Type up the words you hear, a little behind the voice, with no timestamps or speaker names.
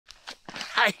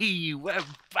Hey, we're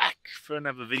back for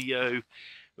another video.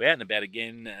 We're out and about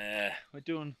again. We're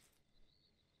doing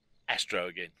Astro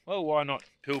again. Well, why not?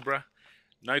 Pilbara,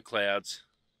 no clouds,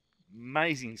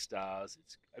 amazing stars.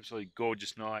 It's absolutely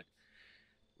gorgeous night.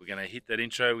 We're going to hit that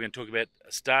intro. We're going to talk about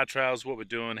star trails, what we're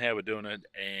doing, how we're doing it,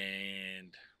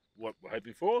 and what we're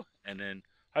hoping for. And then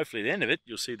hopefully at the end of it,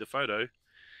 you'll see the photo,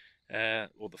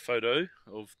 or the photo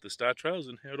of the star trails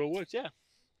and how it all works. Yeah.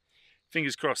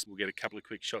 Fingers crossed we'll get a couple of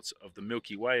quick shots of the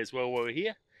Milky Way as well while we're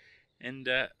here. And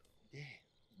yeah,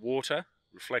 water,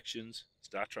 reflections,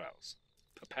 star trails.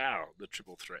 Pow, the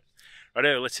triple threat.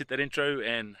 Righto, let's hit that intro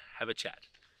and have a chat.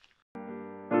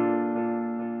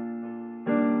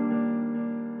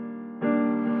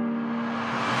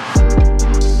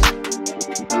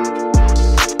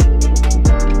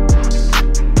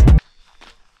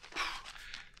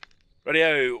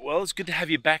 Rightio, well, it's good to have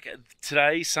you back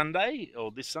today, Sunday,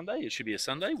 or this Sunday. It should be a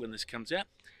Sunday when this comes out.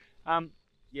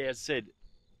 Yeah, as I said,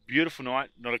 beautiful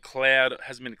night, not a cloud. It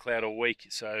hasn't been a cloud all week,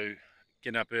 so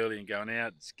getting up early and going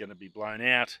out, it's going to be blown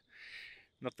out.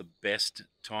 Not the best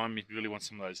time. You really want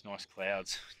some of those nice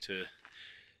clouds to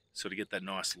sort of get that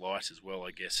nice light as well,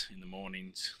 I guess, in the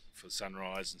mornings for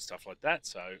sunrise and stuff like that.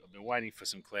 So I've been waiting for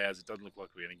some clouds. It doesn't look like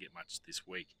we're going to get much this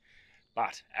week.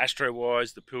 But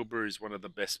astro-wise, the Pilbara is one of the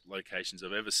best locations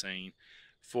I've ever seen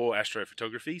for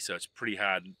astrophotography, so it's pretty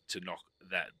hard to knock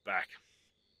that back.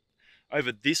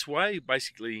 Over this way,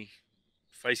 basically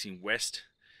facing west,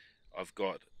 I've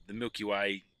got the Milky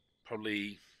Way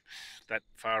probably that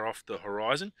far off the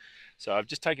horizon. So I've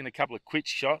just taken a couple of quick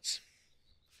shots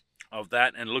of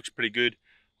that and it looks pretty good.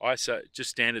 ISO, just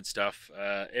standard stuff,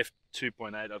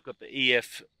 f2.8. I've got the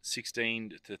EF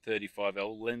 16 to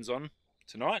 35L lens on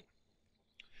tonight,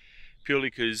 purely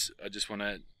because I just want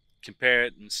to compare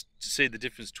it and to see the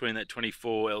difference between that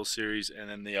 24L series and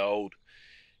then the old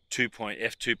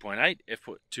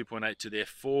f2.8 to the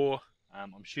f4.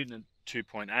 I'm shooting at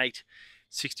 2.8,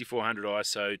 6400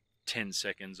 ISO, 10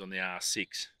 seconds on the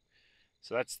R6.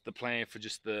 So that's the plan for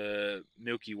just the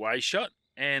Milky Way shot,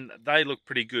 and they look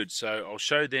pretty good. So I'll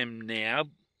show them now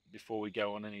before we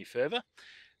go on any further.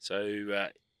 So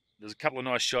there's a couple of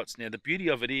nice shots. Now the beauty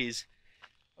of it is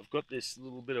I've got this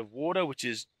little bit of water, which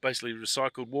is basically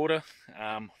recycled water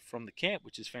from the camp,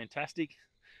 which is fantastic.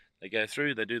 They go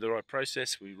through, they do the right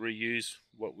process. We reuse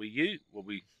what we use,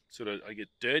 I get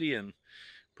dirty and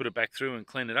put it back through and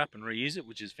clean it up and reuse it,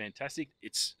 which is fantastic.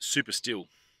 It's super still,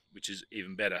 which is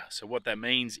even better. So what that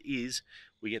means is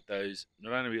we get those,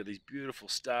 not only we got these beautiful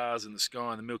stars in the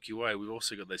sky in the Milky Way, we've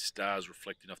also got those stars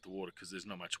reflecting off the water because there's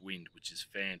not much wind, which is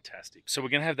fantastic. So we're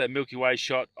going to have that Milky Way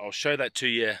shot. I'll show that to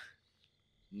you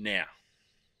now.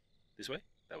 This way?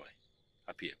 That way?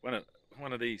 Up here.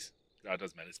 One of these. Oh, it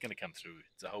doesn't matter. It's going to come through.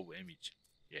 It's a whole image.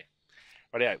 Yeah.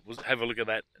 Right, we'll have a look at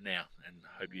that now and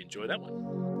hope you enjoy that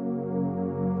one.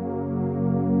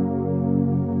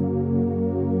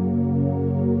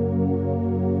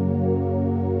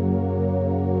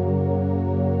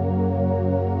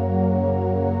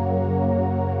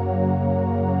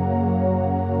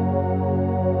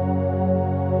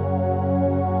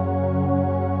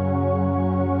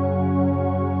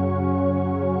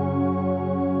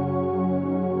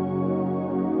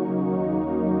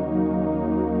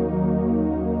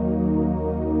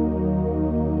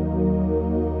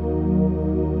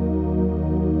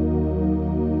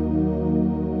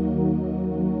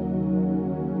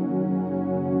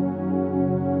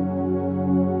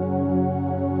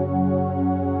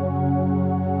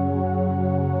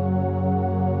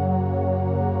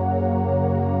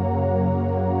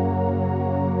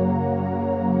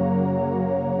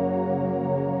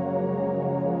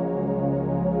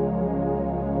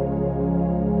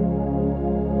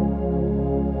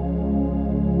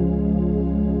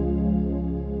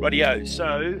 Rightio,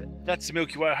 so that's the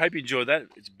Milky Way. I hope you enjoyed that.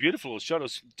 It's a beautiful shot.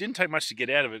 It didn't take much to get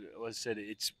out of it. As I said,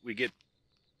 we get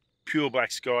pure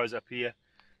black skies up here,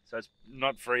 so it's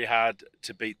not very hard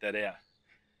to beat that out.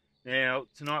 Now,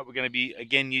 tonight we're going to be,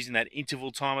 again, using that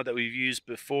interval timer that we've used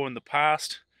before in the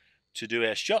past to do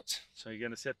our shots. So you're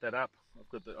going to set that up. I've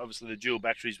got obviously the dual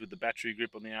batteries with the battery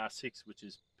grip on the R6, which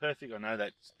is perfect. I know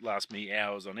that lasts me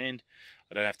hours on end.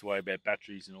 I don't have to worry about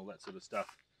batteries and all that sort of stuff.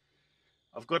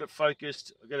 I've got it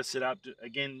focused. I've got it set up,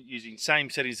 again, using same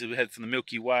settings that we had from the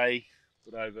Milky Way,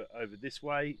 but over this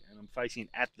way, and I'm facing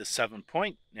at the southern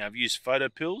point. Now, I've used photo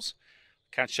pills.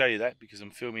 Can't show you that because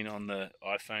I'm filming on the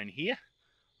iPhone here.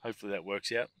 Hopefully that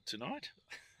works out tonight.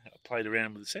 I played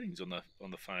around with the settings on the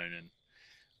phone, and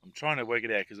I'm trying to work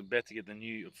it out because I'm about to get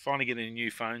finally getting a new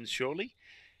phone shortly,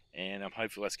 and I'm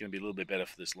hopeful that's going to be a little bit better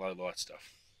for this low light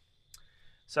stuff.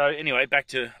 So anyway, back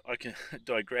to, I can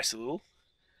digress a little.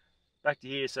 back to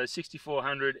here. So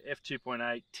 6400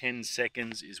 f2.8, 10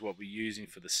 seconds is what we're using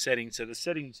for the settings. So the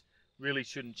settings really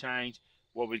shouldn't change.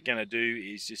 What we're going to do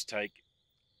is just take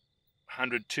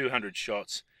 100, 200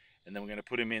 shots, and then we're going to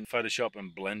put them in Photoshop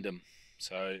and blend them.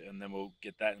 So, and then we'll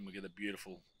get that, and we'll get a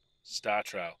beautiful star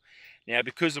trail. Now,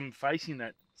 because I'm facing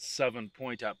that southern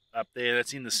point up there,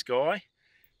 that's in the sky,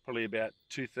 probably about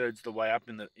 2/3 the way up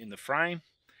in the frame,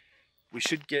 we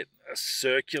should get a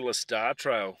circular star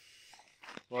trail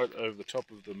right over the top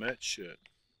of the merch shirt.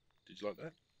 Did you like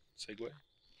that segue?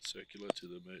 Circular to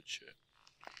the merch shirt.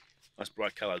 Nice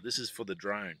bright colour. This is for the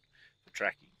drone, for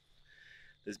tracking.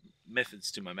 There's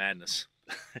methods to my madness.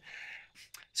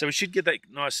 So we should get that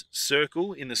nice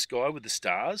circle in the sky with the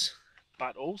stars,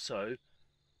 but also,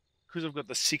 because I've got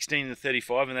the 16 and the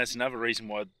 35, and that's another reason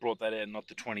why I brought that out, not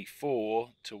the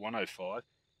 24 to 105,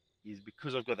 is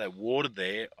because I've got that water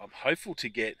there. I'm hopeful to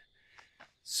get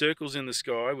circles in the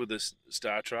sky with the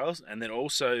star trails, and then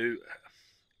also,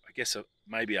 I guess,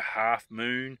 maybe a half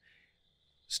moon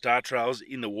star trails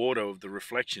in the water of the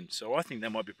reflection. So I think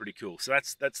that might be pretty cool. So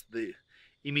that's the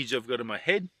image I've got in my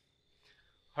head.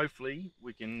 Hopefully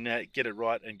we can get it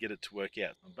right and get it to work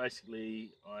out.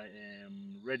 Basically, I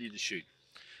am ready to shoot.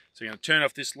 So I'm going to turn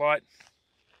off this light,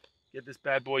 get this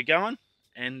bad boy going,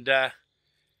 and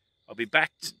I'll be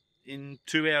back in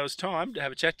 2 hours time to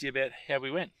have a chat to you about how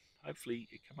we went. Hopefully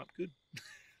it come up good.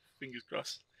 Fingers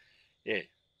crossed. Yeah,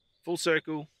 full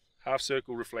circle, half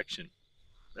circle reflection.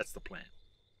 That's the plan.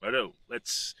 Righto,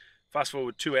 let's fast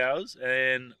forward 2 hours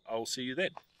and I'll see you then.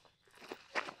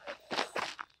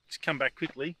 Just come back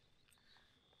quickly.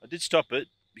 I did stop it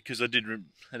because I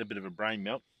had a bit of a brain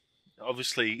melt.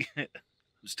 Obviously, the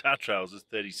star trails is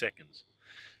 30 seconds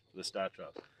for the star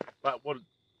trail. But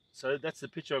so that's the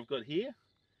picture I've got here.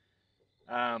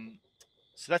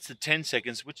 So that's the 10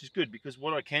 seconds, which is good because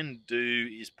what I can do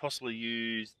is possibly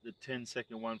use the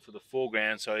 10-second one for the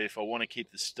foreground. So if I want to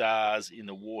keep the stars in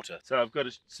the water. So I've got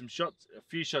a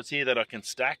few shots here that I can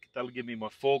stack. That'll give me my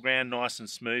foreground nice and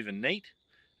smooth and neat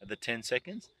at the 10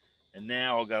 seconds. And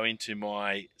now I'll go into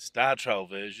my star trail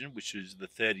version, which is the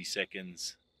 30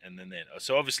 seconds. And then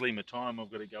so obviously my time,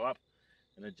 I've got to go up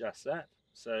and adjust that.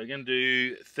 So I'm going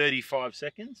to do 35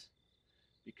 seconds.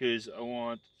 Because I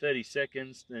want 30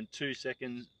 seconds, then 2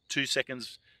 seconds, 2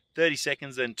 seconds, 30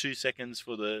 seconds, then 2 seconds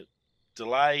for the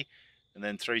delay, and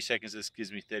then 3 seconds. This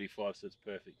gives me 35, so it's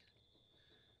perfect.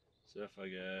 So if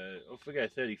I go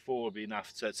 34, it'll be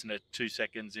enough. So it's 2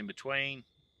 seconds in between,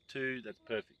 2. That's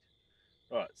perfect.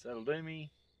 Right, so that'll do me.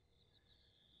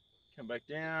 Come back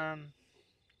down.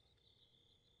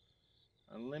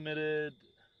 Unlimited.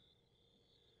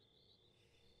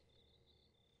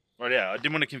 Right, yeah, I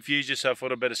didn't want to confuse you, so I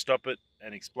thought I'd better stop it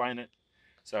and explain it.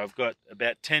 So I've got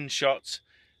about 10 shots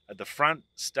at the front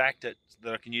stacked that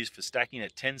I can use for stacking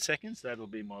at 10 seconds. That'll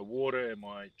be my water and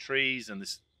my trees and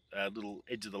this little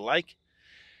edge of the lake.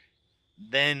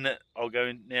 Then I'll go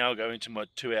into my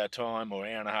 2 hour time or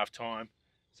hour and a half time.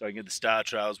 So I can get the star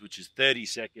trails, which is 30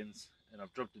 seconds. And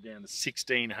I've dropped it down to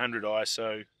 1600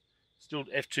 ISO, still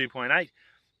f2.8,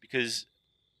 because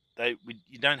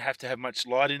you don't have to have much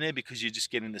light in there because you're just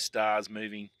getting the stars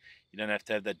moving. You don't have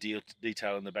to have that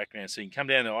detail in the background. So you can come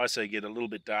down to ISO, get a little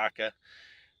bit darker.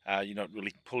 You're not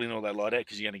really pulling all that light out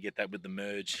because you're going to get that with the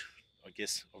merge, I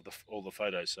guess, of all the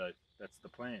photos. So that's the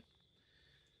plan.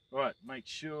 Right, make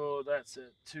sure that's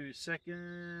at 2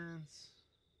 seconds.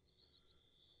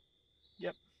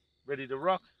 Yep, ready to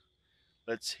rock.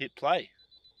 Let's hit play.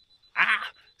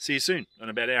 See you soon in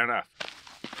about an hour and a half.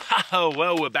 Oh,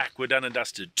 well, we're back. We're done and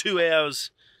dusted. 2 hours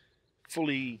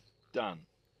fully done.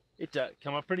 It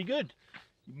come up pretty good.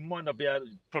 You might not be able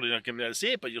to, probably not going to be able to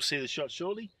see it, but you'll see the shot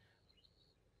shortly.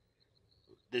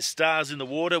 There's stars in the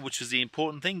water, which is the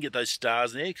important thing. Get those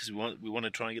stars in there because we want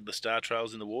to try and get the star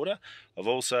trails in the water. I've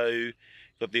also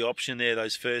got the option there,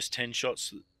 those first 10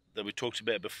 shots that we talked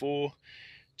about before,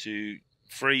 to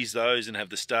freeze those and have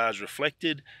the stars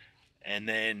reflected, and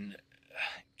then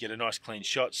get a nice clean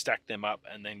shot, stack them up,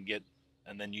 and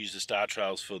then use the star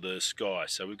trails for the sky.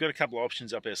 So we've got a couple of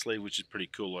options up our sleeve, which is pretty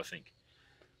cool, I think.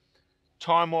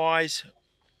 Time-wise,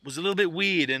 was a little bit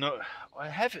weird, and I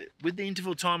have it with the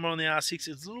interval timer on the R6.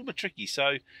 It's a little bit tricky,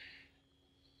 so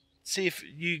see if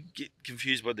you get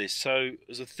confused by this. So it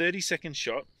was a 30-second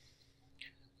shot,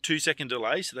 2-second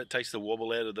delay, so that takes the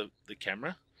wobble out of the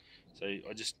camera. So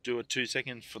I just do a 2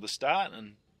 second for the start, and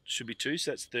it should be 2, so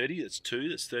that's 30, that's 2,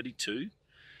 that's 32.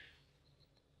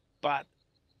 But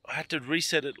I had to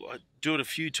reset it, do it a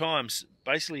few times,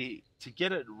 basically to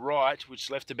get it right, which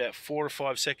left about 4 or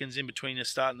 5 seconds in between the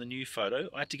start and the new photo.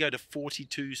 I had to go to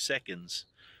 42 seconds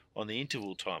on the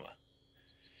interval timer.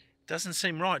 Doesn't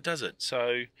seem right, does it?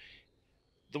 So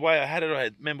the way I had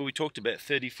it, remember we talked about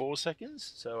 34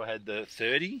 seconds. So I had the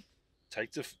 30,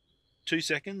 take the 2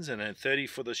 seconds, and then 30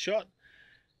 for the shot,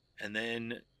 and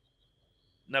then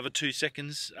another 2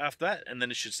 seconds after that, and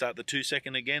then it should start the 2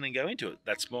 second again and go into it.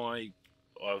 That's what I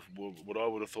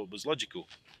would have thought was logical.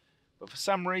 But for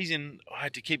some reason, I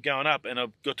had to keep going up, and I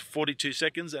got to 42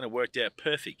 seconds, and it worked out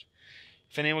perfect.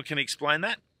 If anyone can explain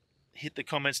that, hit the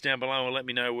comments down below and let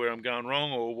me know where I'm going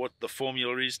wrong or what the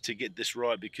formula is to get this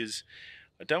right, because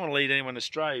I don't want to lead anyone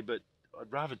astray, but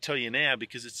I'd rather tell you now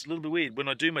because it's a little bit weird. When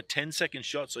I do my 10-second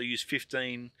shots, I use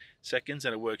 15 seconds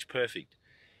and it works perfect.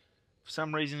 For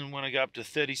some reason, when I go up to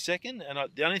 30-second, and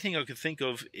the only thing I could think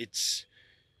of,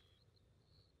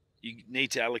 you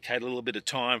need to allocate a little bit of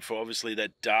time for obviously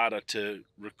that data to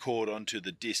record onto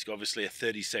the disc. Obviously a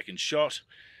 30-second shot,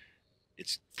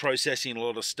 it's processing a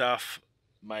lot of stuff.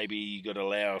 Maybe you got to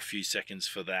allow a few seconds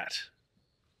for that.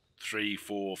 3,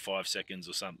 4, 5 seconds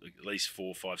or something, at least 4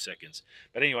 or 5 seconds.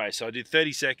 But anyway, so I did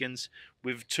 30 seconds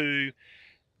with 2,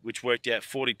 which worked out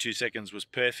 42 seconds was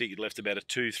perfect. It left about a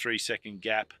 2-3 second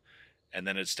gap, and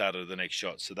then it started the next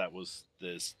shot. So that was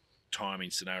the timing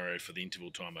scenario for the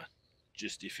interval timer.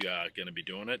 Just if you are going to be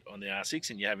doing it on the R6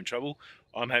 and you're having trouble,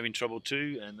 I'm having trouble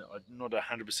too, and I'm not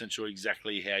 100% sure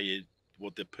exactly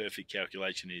what the perfect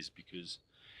calculation is, because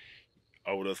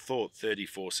I would have thought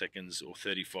 34 seconds or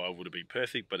 35 would have been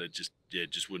perfect, but it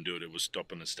just wouldn't do it. It was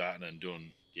stopping and starting and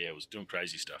it was doing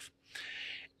crazy stuff.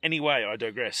 Anyway, I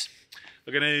digress.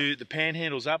 We're going to, the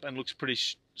panhandle's up and looks pretty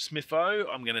smiffo.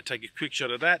 I'm going to take a quick shot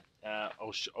of that.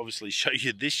 I'll obviously show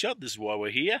you this shot. This is why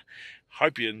we're here.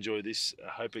 Hope you enjoy this.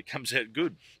 I hope it comes out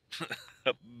good.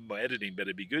 My editing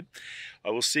better be good.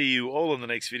 I will see you all in the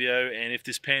next video, and if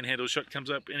this panhandle shot comes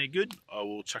up any good, I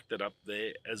will chuck that up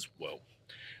there as well.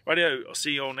 Rightio, I'll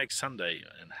see you all next Sunday,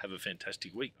 and have a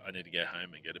fantastic week. I need to go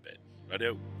home and go to bed.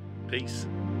 Rightio, peace.